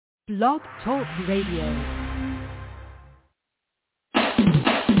Blog Talk Radio.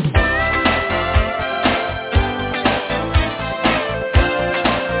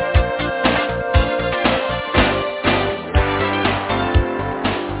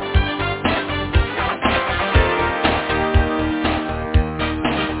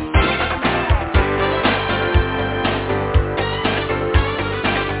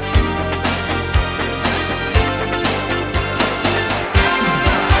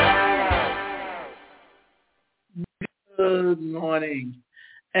 Good morning,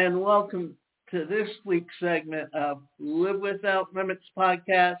 and welcome to this week's segment of Live Without Limits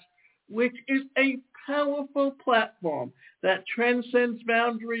podcast, which is a powerful platform that transcends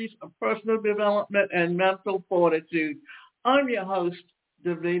boundaries of personal development and mental fortitude. I'm your host,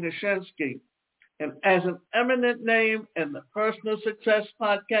 Davina Shinsky, and as an eminent name in the personal success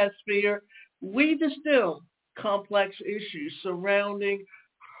podcast sphere, we distill complex issues surrounding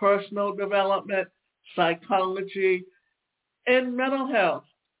personal development, psychology, and mental health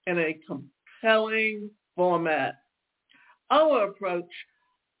in a compelling format. Our approach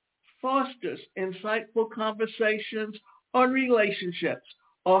fosters insightful conversations on relationships,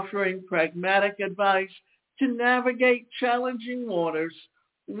 offering pragmatic advice to navigate challenging waters.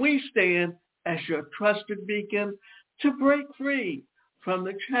 We stand as your trusted beacon to break free from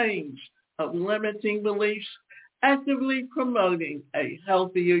the chains of limiting beliefs, actively promoting a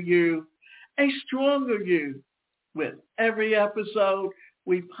healthier you, a stronger you. With every episode,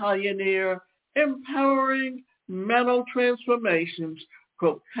 we pioneer empowering mental transformations,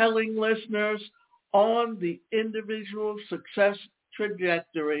 propelling listeners on the individual success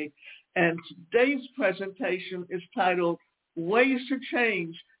trajectory. And today's presentation is titled, Ways to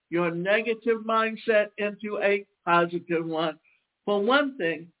Change Your Negative Mindset into a Positive One. For one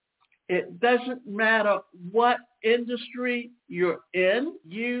thing, it doesn't matter what industry you're in,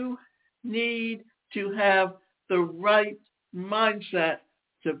 you need to have the right mindset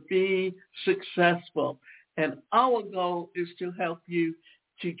to be successful. And our goal is to help you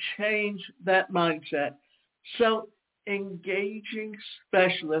to change that mindset. So engaging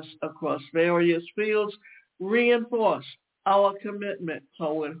specialists across various fields reinforce our commitment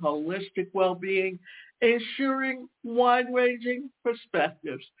toward holistic well-being, ensuring wide-ranging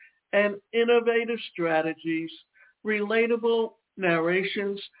perspectives and innovative strategies, relatable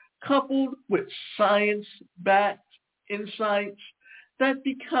narrations, coupled with science-backed insights that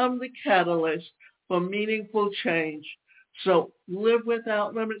become the catalyst for meaningful change. So Live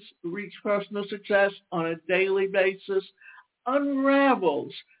Without Limits, Reach Personal Success on a daily basis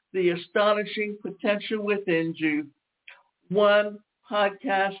unravels the astonishing potential within you, one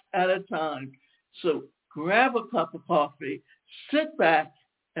podcast at a time. So grab a cup of coffee, sit back,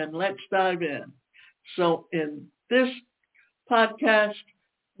 and let's dive in. So in this podcast,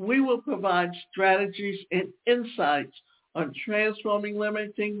 we will provide strategies and insights on transforming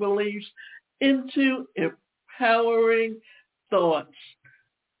limiting beliefs into empowering thoughts.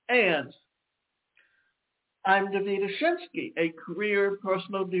 And I'm Davina Shinsky, a career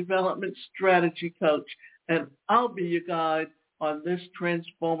personal development strategy coach, and I'll be your guide on this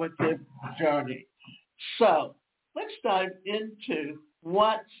transformative journey. So let's dive into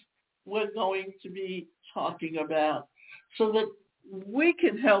what we're going to be talking about so that we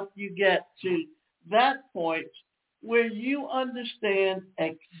can help you get to that point where you understand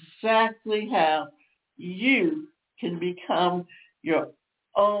exactly how you can become your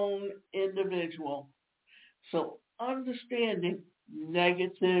own individual. So understanding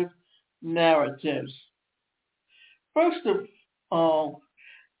negative narratives. First of all,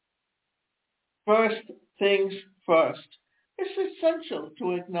 first things first. It's essential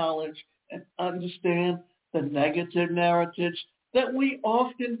to acknowledge and understand the negative narratives that we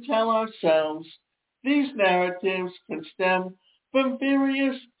often tell ourselves. These narratives can stem from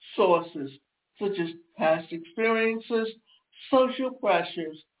various sources, such as past experiences, social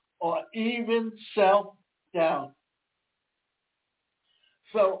pressures, or even self-doubt.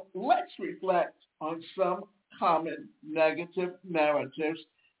 So let's reflect on some common negative narratives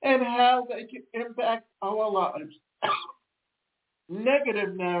and how they can impact our lives.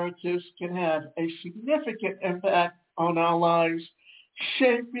 Negative narratives can have a significant impact on our lives,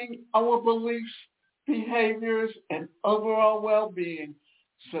 shaping our beliefs, behaviors, and overall well-being.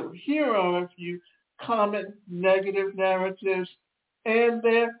 So here are a few common negative narratives and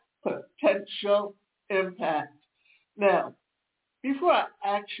their potential impact. Now, before I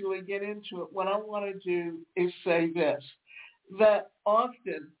actually get into it, what I want to do is say this, that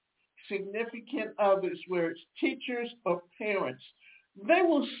often significant others, where it's teachers or parents, they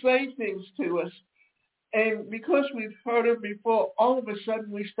will say things to us And because we've heard them before, all of a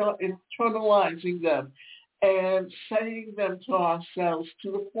sudden we start internalizing them and saying them to ourselves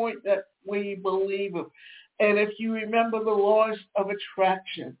to the point that we believe them. And if you remember the laws of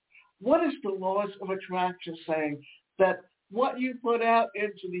attraction, what is the laws of attraction saying? That what you put out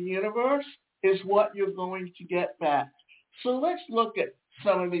into the universe is what you're going to get back. So let's look at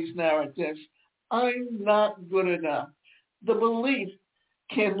some of these narratives. I'm not good enough. The belief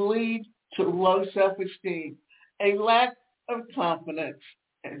can lead to low self-esteem, a lack of confidence,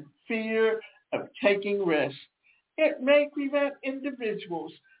 and fear of taking risks. It may prevent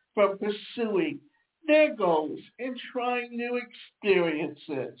individuals from pursuing their goals and trying new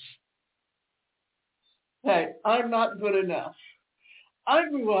experiences. Hey, I'm not good enough. I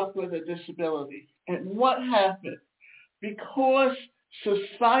grew up with a disability, and what happened? Because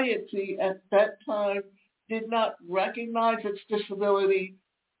society at that time did not recognize its disability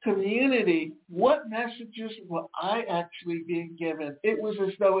community, what messages were I actually being given? It was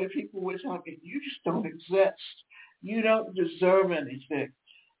as though if people were telling me, you just don't exist. You don't deserve anything.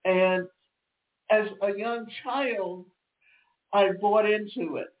 And as a young child, I bought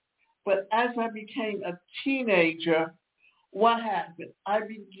into it. But as I became a teenager, what happened? I'm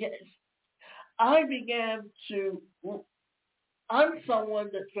someone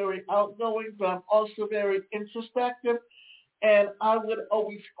that's very outgoing, but I'm also very introspective. And I would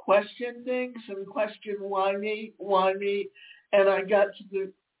always question things and question why me. And I got to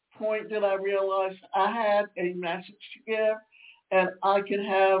the point that I realized I had a message to give and I could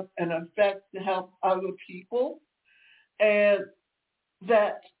have an effect to help other people. And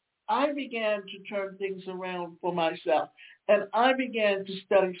that I began to turn things around for myself. And I began to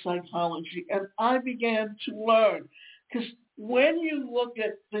study psychology and I began to learn. Because when you look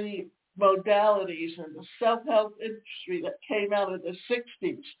at the modalities and the self-help industry that came out of the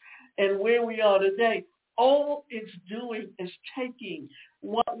 60s and where we are today, all it's doing is taking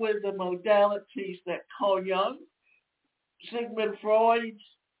what were the modalities that Carl Jung, Sigmund Freud,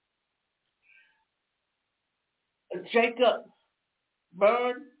 Jacob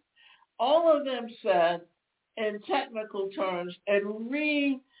Byrne, all of them said in technical terms and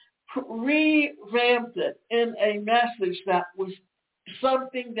revamped it in a message that was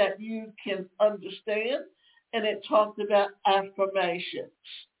something that you can understand, and it talked about affirmations.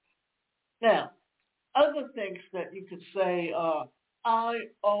 Now, other things that you could say are, I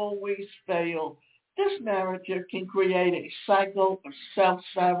always fail. This narrative can create a cycle of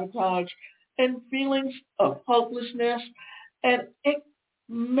self-sabotage and feelings of hopelessness, and it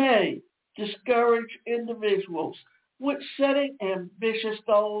may discourage individuals with setting ambitious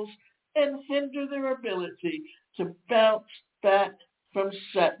goals and hinder their ability to bounce back from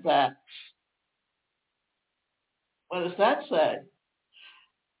setbacks. What does that say?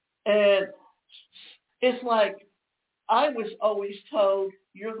 And it's like I was always told,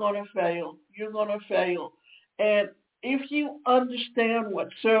 you're going to fail, you're going to fail. And if you understand what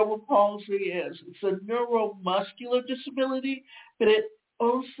cerebral palsy is, it's a neuromuscular disability, but it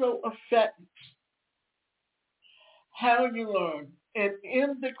also affects how you learn. And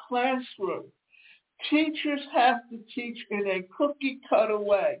in the classroom, teachers have to teach in a cookie-cutter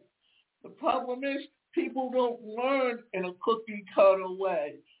way. The problem is people don't learn in a cookie-cutter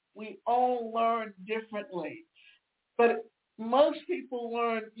way. We all learn differently. But most people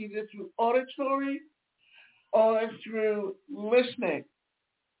learn either through auditory or through listening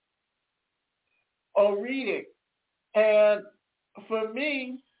or reading. And for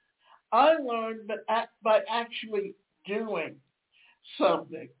me, I learned that by actually doing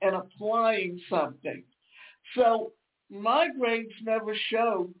something and applying something. So my grades never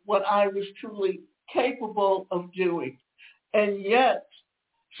showed what I was truly capable of doing. And yet,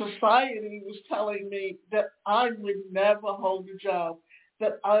 society was telling me that I would never hold a job,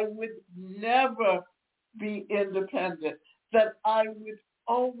 that I would never be independent, that I would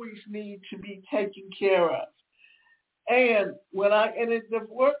always need to be taken care of. And when I entered the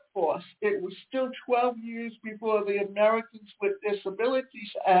workforce, it was still 12 years before the Americans with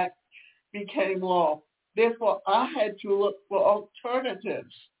Disabilities Act became law. Therefore, I had to look for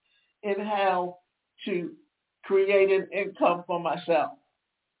alternatives in how to create an income for myself.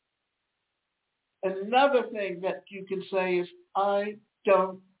 Another thing that you can say is, I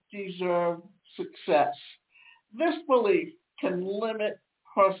don't deserve success. This belief can limit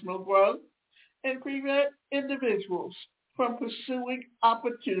personal growth and prevent individuals from pursuing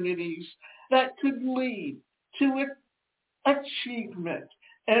opportunities that could lead to achievement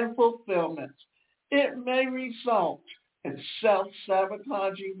and fulfillment. It may result in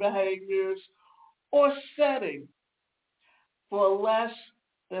self-sabotaging behaviors or setting for less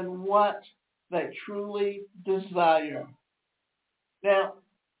than what they truly desire. Now,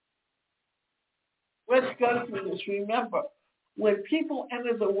 let's go through this. Remember, when people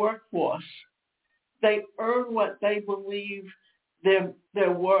enter the workforce, they earn what they believe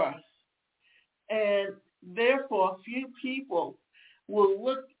they're worth. And therefore, few people will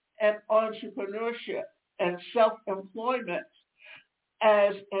look at entrepreneurship and self-employment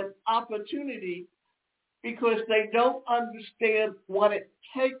as an opportunity because they don't understand what it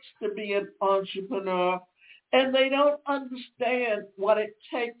takes to be an entrepreneur, and they don't understand what it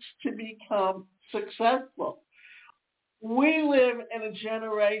takes to become successful. We live in a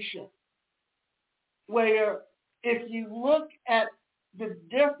generation where if you look at the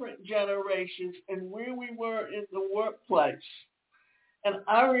different generations and where we were in the workplace, and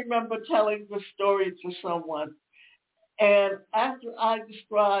I remember telling the story to someone, and after I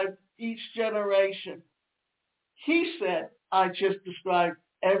described each generation, he said, I just described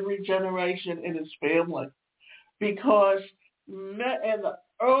every generation in his family because in the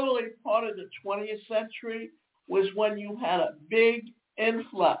early part of the 20th century was when you had a big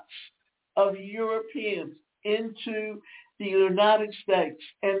influx of Europeans into the United States,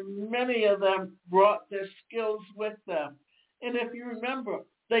 and many of them brought their skills with them. And if you remember,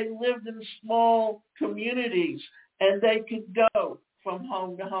 they lived in small communities, and they could go from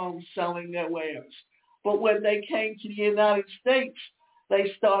home to home selling their wares. But when they came to the United States,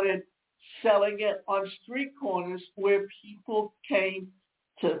 they started selling it on street corners where people came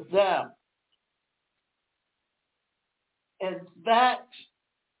to them. And that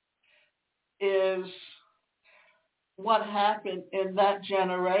is what happened in that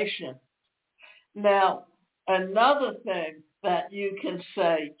generation. Now, another thing that you can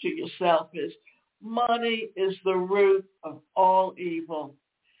say to yourself is, money is the root of all evil.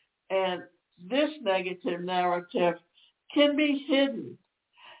 And this negative narrative can be hidden,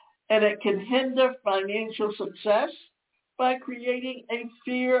 and it can hinder financial success by creating a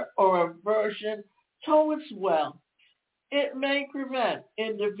fear or aversion towards wealth. It may prevent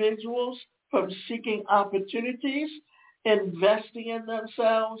individuals from seeking opportunities, investing in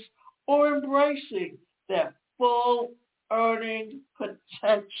themselves, or embracing their full earning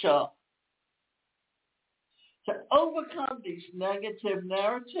potential. To overcome these negative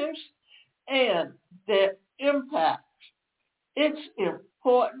narratives and their impact, it's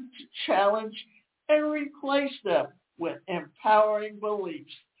important to challenge and replace them with empowering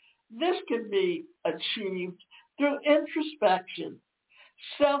beliefs. This can be achieved through introspection,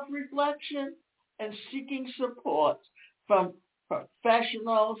 self-reflection, and seeking support from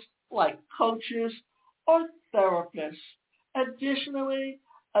professionals like coaches or therapists. Additionally,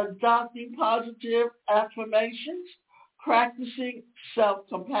 adopting positive affirmations, practicing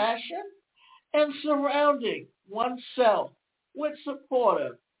self-compassion, and surrounding oneself with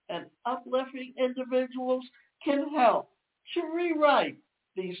supportive and uplifting individuals can help to rewrite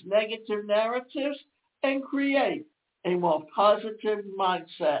these negative narratives and create a more positive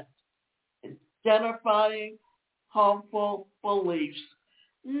mindset. Identifying harmful beliefs.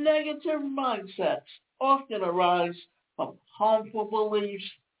 Negative mindsets often arise from harmful beliefs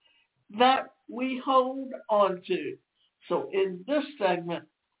that we hold on to. So in this segment,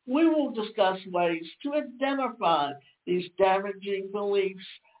 we will discuss ways to identify these damaging beliefs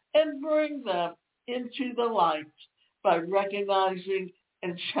and bring them into the light by recognizing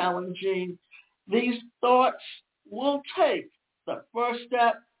and challenging these thoughts. Will take the first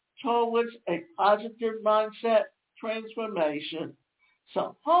step towards a positive mindset transformation.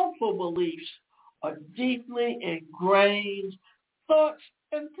 So harmful beliefs are deeply ingrained thoughts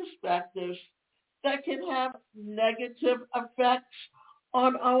and perspectives that can have negative effects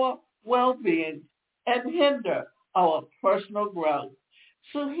on our well-being and hinder our personal growth.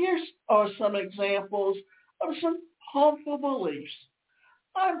 So here are some examples of some harmful beliefs.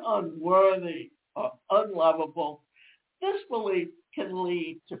 I'm unworthy or unlovable. This belief can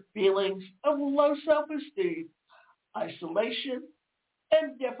lead to feelings of low self-esteem, isolation,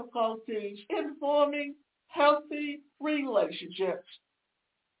 and difficulties in forming healthy relationships.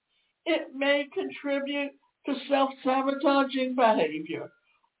 It may contribute to self-sabotaging behavior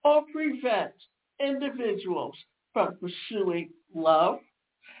or prevent individuals from pursuing love,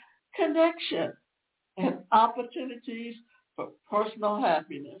 connection, and opportunities for personal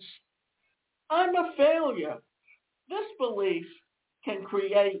happiness. I'm a failure. This belief can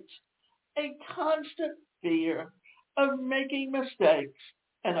create a constant fear of making mistakes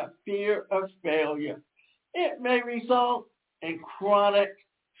and a fear of failure. It may result in chronic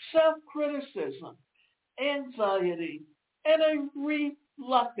self-criticism, anxiety, and a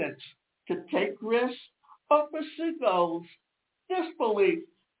reluctance to take risks or pursue goals. This belief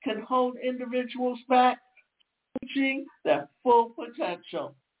can hold individuals back from reaching their full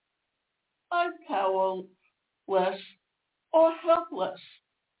potential. I'm powerless or helpless.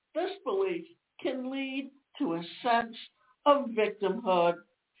 This belief can lead to a sense of victimhood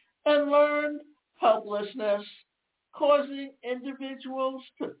and learned helplessness, causing individuals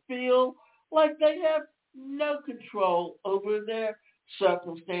to feel like they have no control over their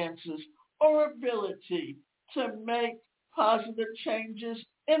circumstances or ability to make positive changes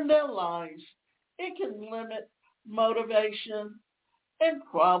in their lives. It can limit motivation and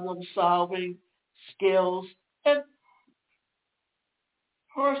problem-solving skills and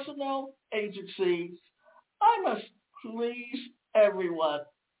personal agencies. I must please everyone.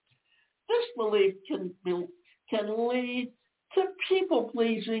 This belief can lead to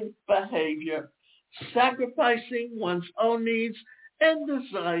people-pleasing behavior, sacrificing one's own needs and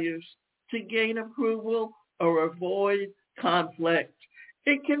desires to gain approval or avoid conflict.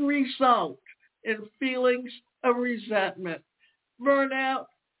 It can result in feelings of resentment, burnout,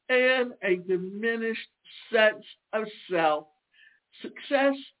 and a diminished sense of self.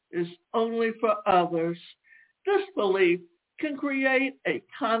 Success is only for others. This belief can create a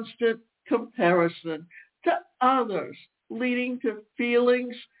constant comparison to others, leading to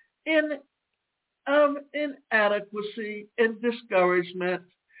feelings of inadequacy and discouragement.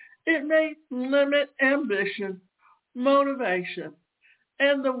 It may limit ambition, motivation,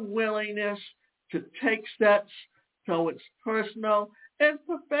 and the willingness to take steps towards personal and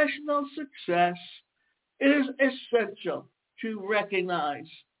professional success. It is essential to recognize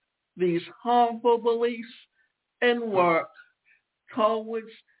these harmful beliefs and work towards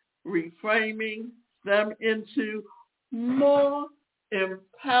reframing them into more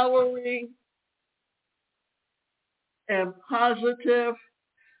empowering and positive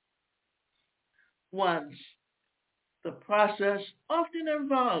ones. The process often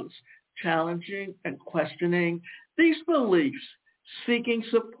involves challenging and questioning these beliefs, seeking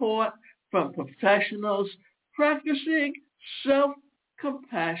support from professionals, practicing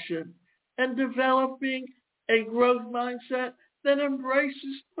self-compassion, and developing a growth mindset that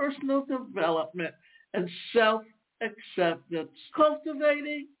embraces personal development and self-acceptance.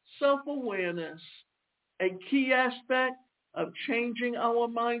 Cultivating self-awareness. A key aspect of changing our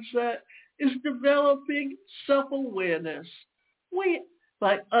mindset is developing self-awareness.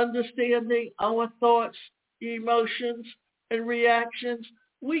 By understanding our thoughts, emotions, and reactions,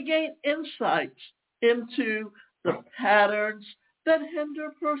 we gain insights into the patterns that hinder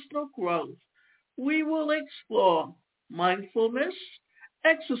personal growth. We will explore mindfulness,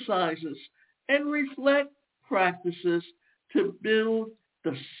 exercises, and reflect practices to build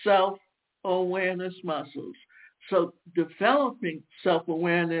the self-awareness muscles. So developing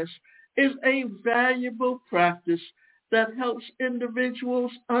self-awareness is a valuable practice that helps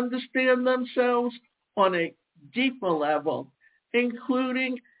individuals understand themselves on a deeper level,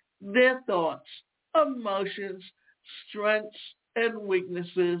 including their thoughts, emotions, strengths, and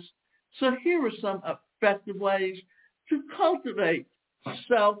weaknesses. So here are some effective ways to cultivate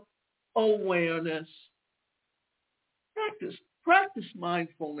self-awareness. Practice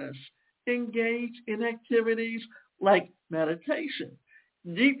mindfulness. Engage in activities like meditation,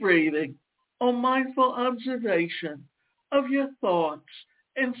 deep breathing, or mindful observation of your thoughts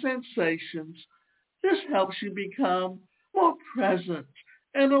and sensations. This helps you become more present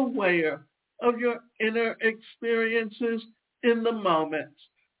and aware of your inner experiences in the moment.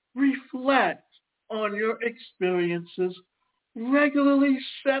 Reflect on your experiences. Regularly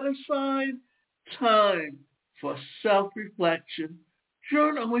set aside time for self-reflection,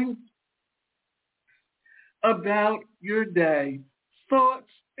 journaling about your day. Thoughts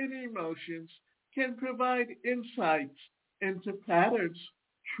and emotions can provide insights into patterns,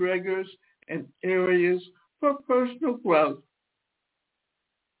 triggers, and areas for personal growth.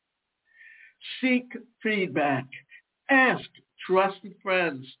 Seek feedback. Ask trusted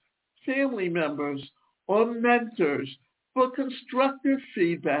friends, family members, or mentors for constructive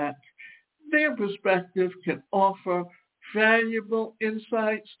feedback. Their perspective can offer valuable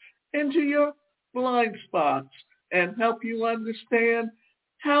insights into your blind spots and help you understand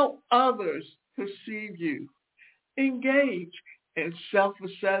how others perceive you. Engage in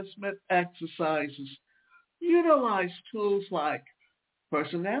self-assessment exercises. Utilize tools like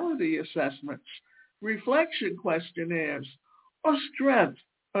personality assessments, reflection questionnaires, or strength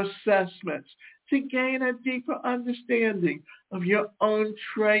assessments to gain a deeper understanding of your own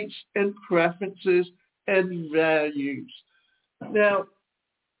traits and preferences and values. Now,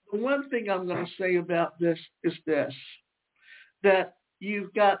 the one thing I'm going to say about this is this, that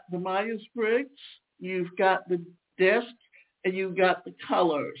you've got the Myers-Briggs, you've got the DISC, and you got the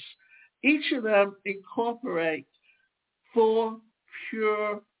colors. Each of them incorporate 4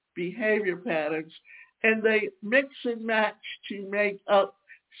 pure behavior patterns, and they mix and match to make up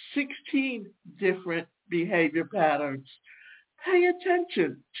 16 different behavior patterns. Pay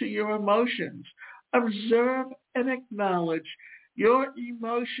attention to your emotions. Observe and acknowledge your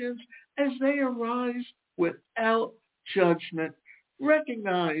emotions as they arise without judgment.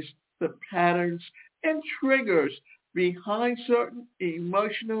 Recognize the patterns and triggers behind certain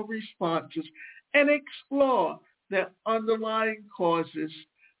emotional responses and explore their underlying causes.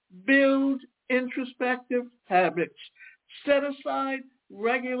 Build introspective habits. Set aside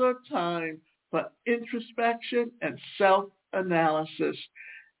regular time for introspection and self-analysis.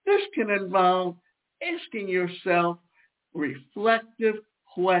 This can involve asking yourself reflective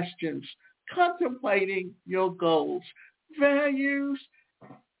questions, contemplating your goals, values,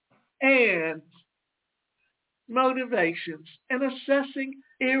 and motivations, and assessing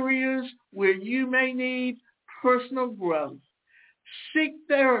areas where you may need personal growth. Seek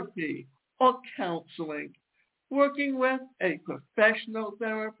therapy or counseling. Working with a professional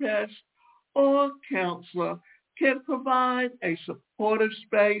therapist or counselor can provide a supportive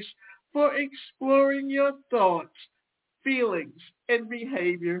space for exploring your thoughts, feelings, and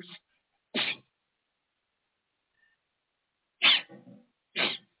behaviors.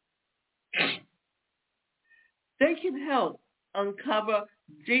 They can help uncover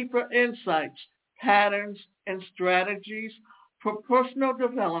deeper insights, patterns, and strategies for personal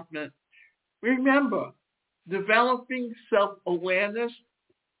development. Remember, developing self-awareness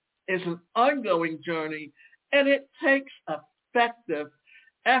is an ongoing journey, and it takes effective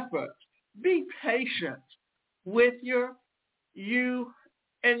effort. Be patient with you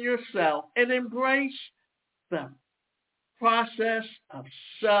and yourself, and embrace the process of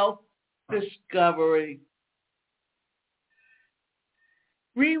self-discovery.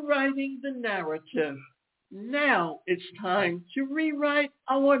 Rewriting the narrative. Now it's time to rewrite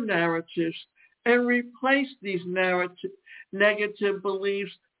our narratives and replace these negative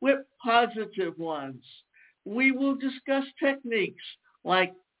beliefs with positive ones. We will discuss techniques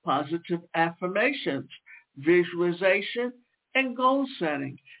like positive affirmations, visualization, and goal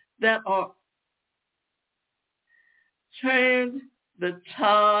setting that are turn the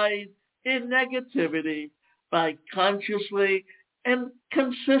tide in negativity by consciously and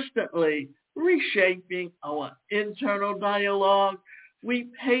consistently reshaping our internal dialogue. We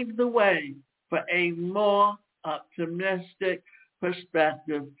pave the way for a more optimistic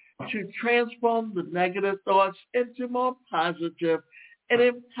perspective to transform the negative thoughts into more positive and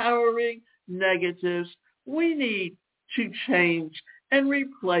empowering negatives. We need to change and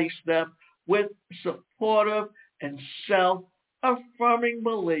replace them with supportive and self-affirming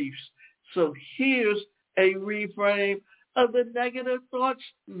beliefs. So here's a reframe of the negative thoughts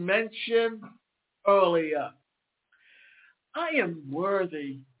mentioned earlier. I am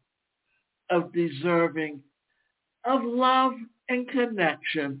worthy of deserving of love and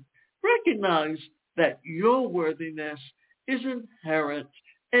connection. Recognize that your worthiness is inherent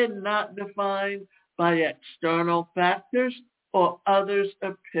and not defined by external factors or others'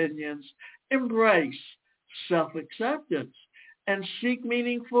 opinions. Embrace self-acceptance and seek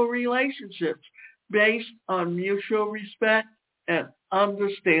meaningful relationships based on mutual respect and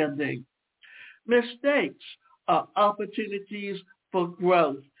understanding. Mistakes are opportunities for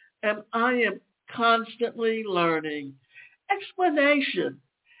growth, and I am constantly learning. Explanation.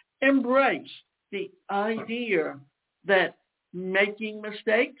 Embrace the idea that making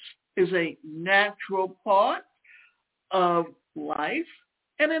mistakes is a natural part of life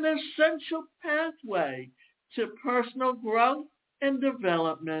and an essential pathway to personal growth and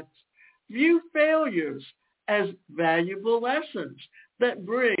development. View failures as valuable lessons that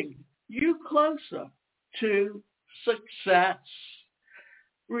bring you closer to success.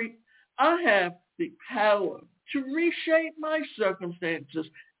 I have the power to reshape my circumstances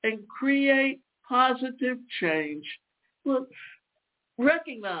and create positive change. Look,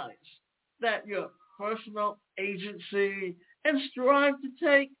 recognize that your personal agency and strive to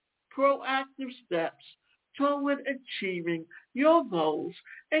take proactive steps toward achieving your goals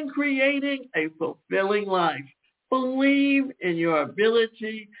and creating a fulfilling life. Believe in your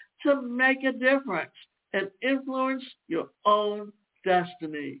ability to make a difference and influence your own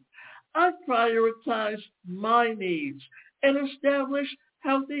destiny. I prioritize my needs and establish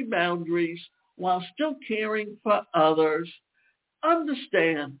healthy boundaries while still caring for others.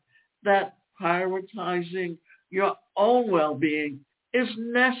 Understand that prioritizing your own well-being is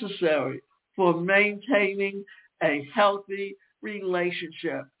necessary for maintaining a healthy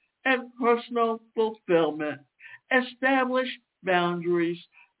relationship and personal fulfillment. Establish boundaries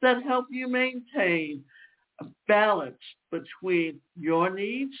that help you maintain a balance between your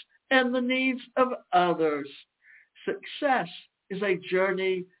needs and the needs of others. Success is a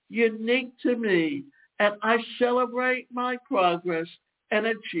journey unique to me, and I celebrate my progress and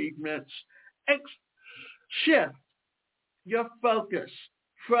achievements. Shift your focus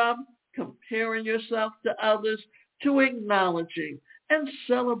from comparing yourself to others to acknowledging and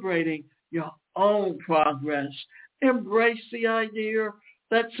celebrating your own progress. Embrace the idea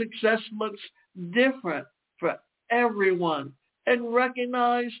that success looks different for everyone and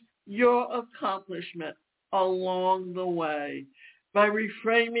recognize your accomplishment along the way. By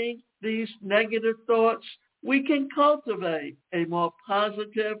reframing these negative thoughts, we can cultivate a more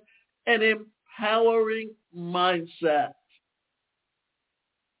positive and empowering mindset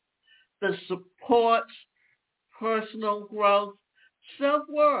that supports personal growth,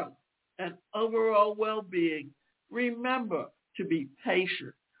 self-worth, and overall well-being. Remember to be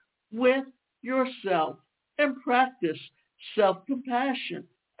patient with yourself and practice self-compassion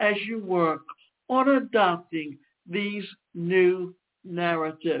as you work on adopting these new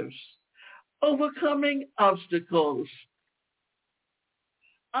narratives. Overcoming obstacles.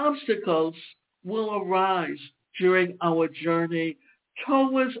 Obstacles will arise during our journey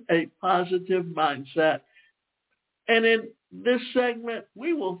towards a positive mindset. And in this segment,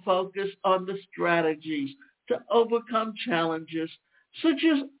 we will focus on the strategies to overcome challenges such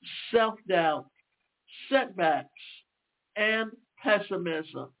as self-doubt, setbacks, and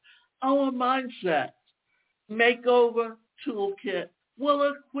pessimism. Our mindset makeover toolkit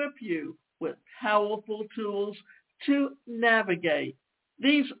will equip you with powerful tools to navigate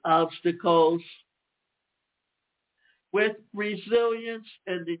these obstacles with resilience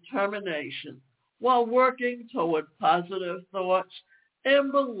and determination while working toward positive thoughts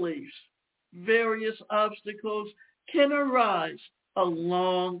and beliefs. Various obstacles can arise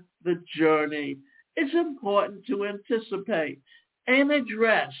along the journey. It's important to anticipate and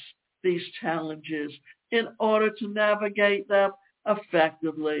address these challenges in order to navigate them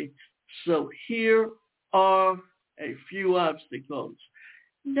effectively. So here are a few obstacles.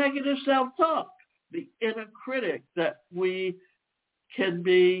 Negative self-talk, the inner critic that we can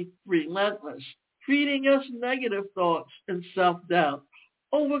be relentless, feeding us negative thoughts and self-doubt.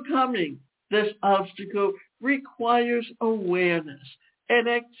 Overcoming this obstacle requires awareness and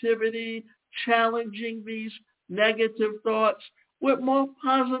activity, challenging these negative thoughts with more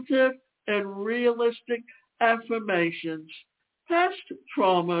positive and realistic affirmations. Past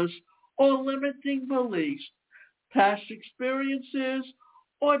traumas or limiting beliefs, past experiences,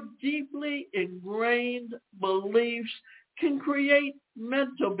 or deeply ingrained beliefs can create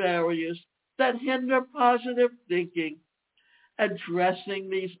mental barriers that hinder positive thinking. Addressing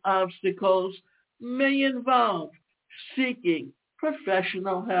these obstacles may involve seeking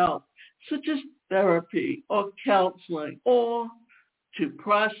professional help, such as therapy or counseling, or to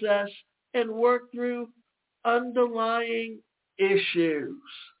process and work through underlying issues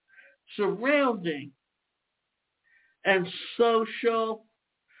surrounding and social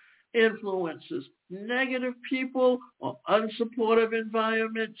influences. Negative people or unsupportive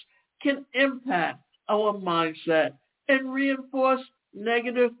environments can impact our mindset and reinforce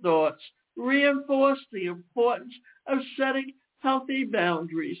negative thoughts. Reinforce the importance of setting healthy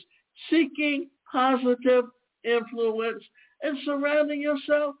boundaries, seeking positive influence, and surrounding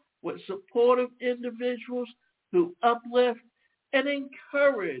yourself with supportive individuals who uplift and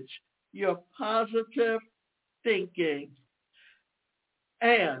encourage your positive thinking.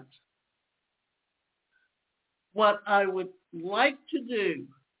 And what I would like to do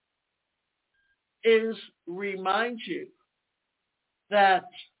is remind you that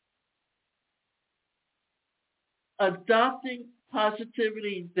adopting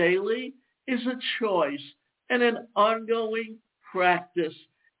positivity daily is a choice and an ongoing practice.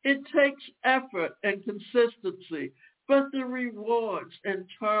 It takes effort and consistency, but the rewards in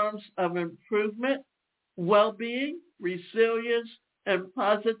terms of improvement, well-being, resilience, and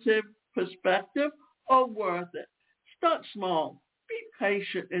positive perspective are worth it. Start small, be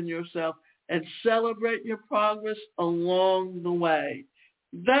patient in yourself, and celebrate your progress along the way.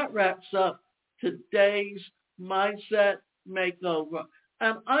 That wraps up today's Mindset Makeover.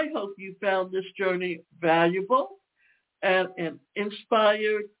 And I hope you found this journey valuable and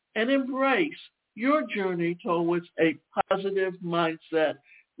inspired and embrace your journey towards a positive mindset.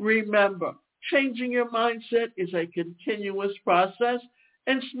 Remember, changing your mindset is a continuous process,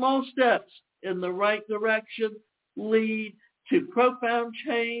 and small steps in the right direction lead to profound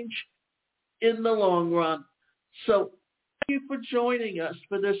change in the long run. So thank you for joining us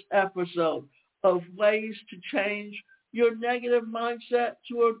for this episode of ways to change your negative mindset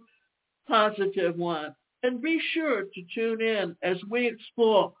to a positive one. And be sure to tune in as we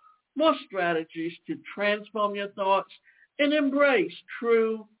explore more strategies to transform your thoughts and embrace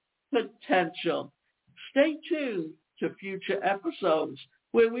true potential. Stay tuned to future episodes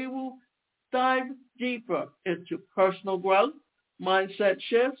where we will dive deeper into personal growth, mindset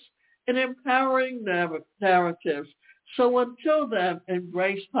shifts, and empowering narratives. So until then,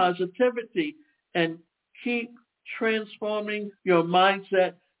 embrace positivity and keep transforming your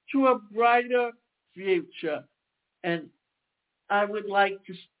mindset to a brighter future. And I would like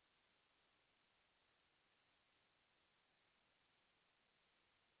to